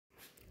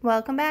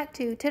Welcome back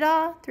to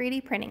Ta-da!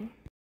 3D printing.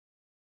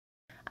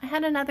 I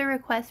had another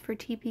request for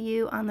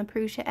TPU on the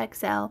Prusa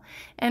XL,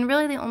 and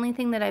really the only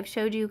thing that I've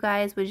showed you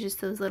guys was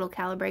just those little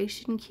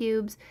calibration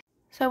cubes.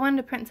 So I wanted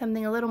to print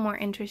something a little more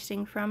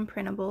interesting from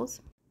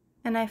printables.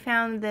 And I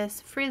found this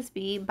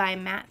Frisbee by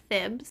Matt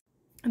Thibbs.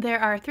 There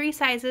are 3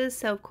 sizes,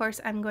 so of course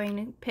I'm going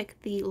to pick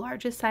the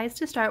largest size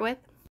to start with.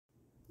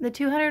 The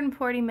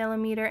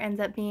 240mm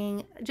ends up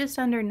being just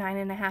under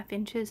 9.5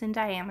 inches in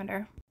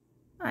diameter.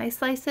 I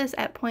slice this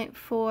at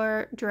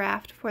 0.4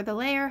 draft for the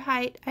layer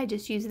height. I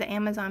just use the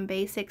Amazon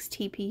Basics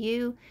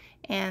TPU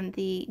and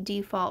the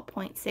default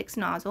 0.6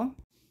 nozzle.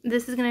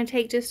 This is going to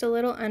take just a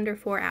little under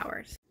 4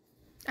 hours.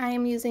 I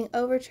am using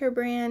Overture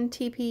brand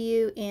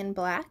TPU in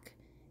black,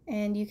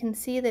 and you can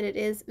see that it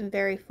is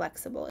very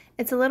flexible.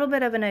 It's a little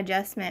bit of an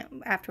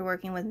adjustment after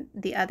working with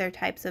the other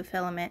types of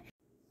filament.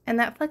 And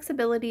that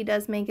flexibility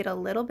does make it a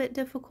little bit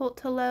difficult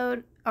to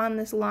load on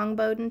this long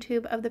Bowden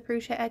tube of the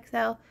Prusa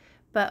XL,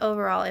 but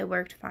overall it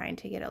worked fine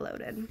to get it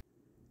loaded.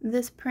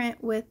 This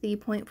print with the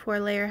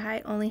 0.4 layer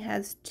height only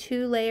has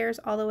 2 layers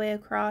all the way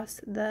across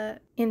the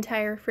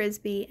entire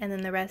Frisbee, and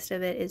then the rest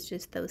of it is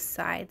just those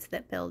sides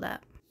that build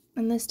up.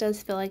 And this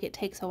does feel like it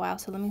takes a while,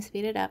 so let me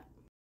speed it up.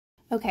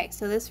 Okay,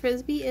 so this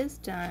Frisbee is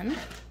done.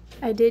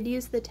 I did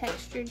use the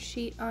textured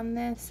sheet on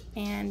this,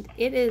 and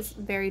it is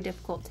very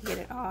difficult to get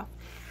it off,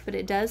 but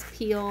it does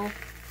peel.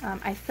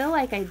 I feel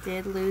like I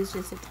did lose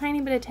just a tiny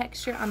bit of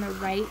texture on the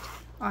right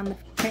on the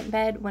print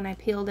bed. When I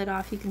peeled it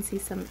off, you can see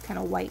some kind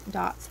of white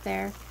dots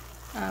there.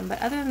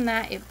 But other than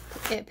that,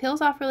 it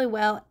peels off really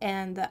well,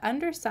 and the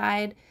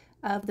underside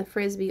of the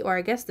Frisbee, or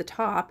I guess the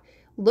top,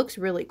 looks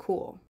really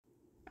cool.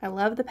 I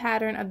love the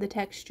pattern of the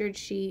textured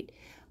sheet.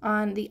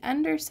 On the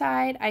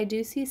underside, I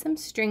do see some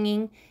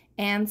stringing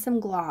and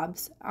some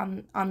globs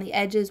on the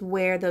edges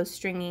where those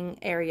stringing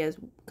areas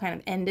kind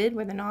of ended,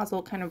 where the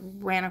nozzle kind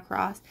of ran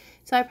across.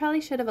 So I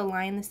probably should have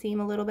aligned the seam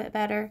a little bit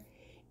better.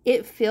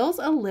 It feels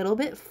a little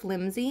bit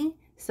flimsy,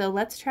 so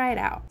let's try it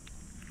out.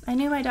 I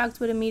knew my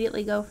dogs would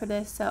immediately go for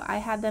this, so I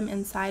had them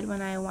inside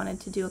when I wanted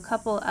to do a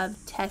couple of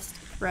test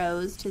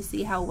throws to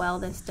see how well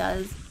this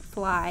does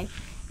fly,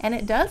 and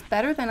it does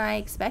better than I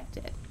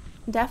expected.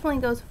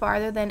 Definitely goes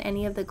farther than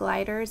any of the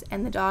gliders,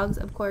 and the dogs,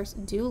 of course,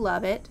 do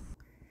love it.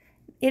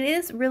 It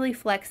is really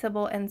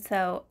flexible, and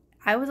so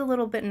I was a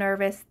little bit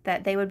nervous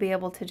that they would be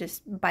able to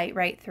just bite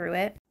right through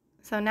it.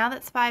 So now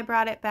that Spy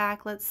brought it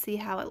back, let's see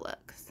how it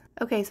looks.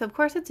 Okay, so of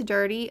course it's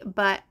dirty,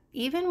 but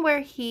even where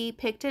he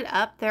picked it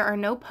up, there are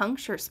no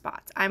puncture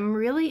spots. I'm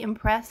really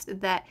impressed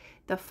that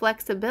the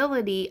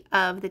flexibility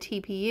of the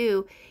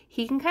TPU,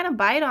 he can kind of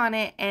bite on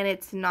it and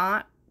it's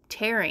not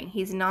tearing.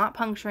 He's not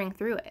puncturing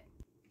through it.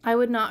 I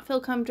would not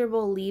feel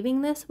comfortable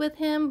leaving this with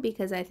him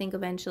because I think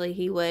eventually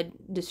he would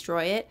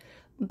destroy it,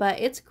 but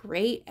it's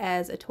great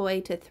as a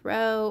toy to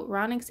throw.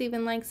 Ronix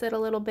even likes it a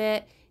little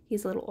bit.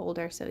 He's a little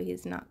older, so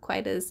he's not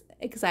quite as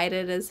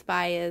excited as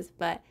Spy is,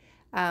 but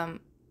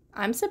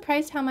I'm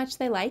surprised how much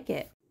they like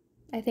it.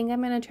 I think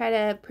I'm going to try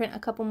to print a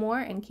couple more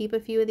and keep a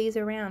few of these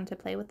around to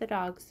play with the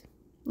dogs.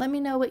 Let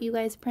me know what you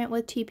guys print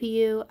with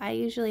TPU. I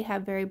usually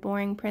have very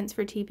boring prints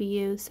for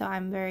TPU, so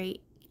I'm very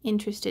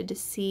interested to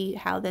see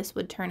how this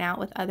would turn out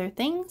with other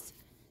things.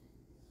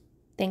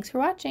 Thanks for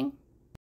watching.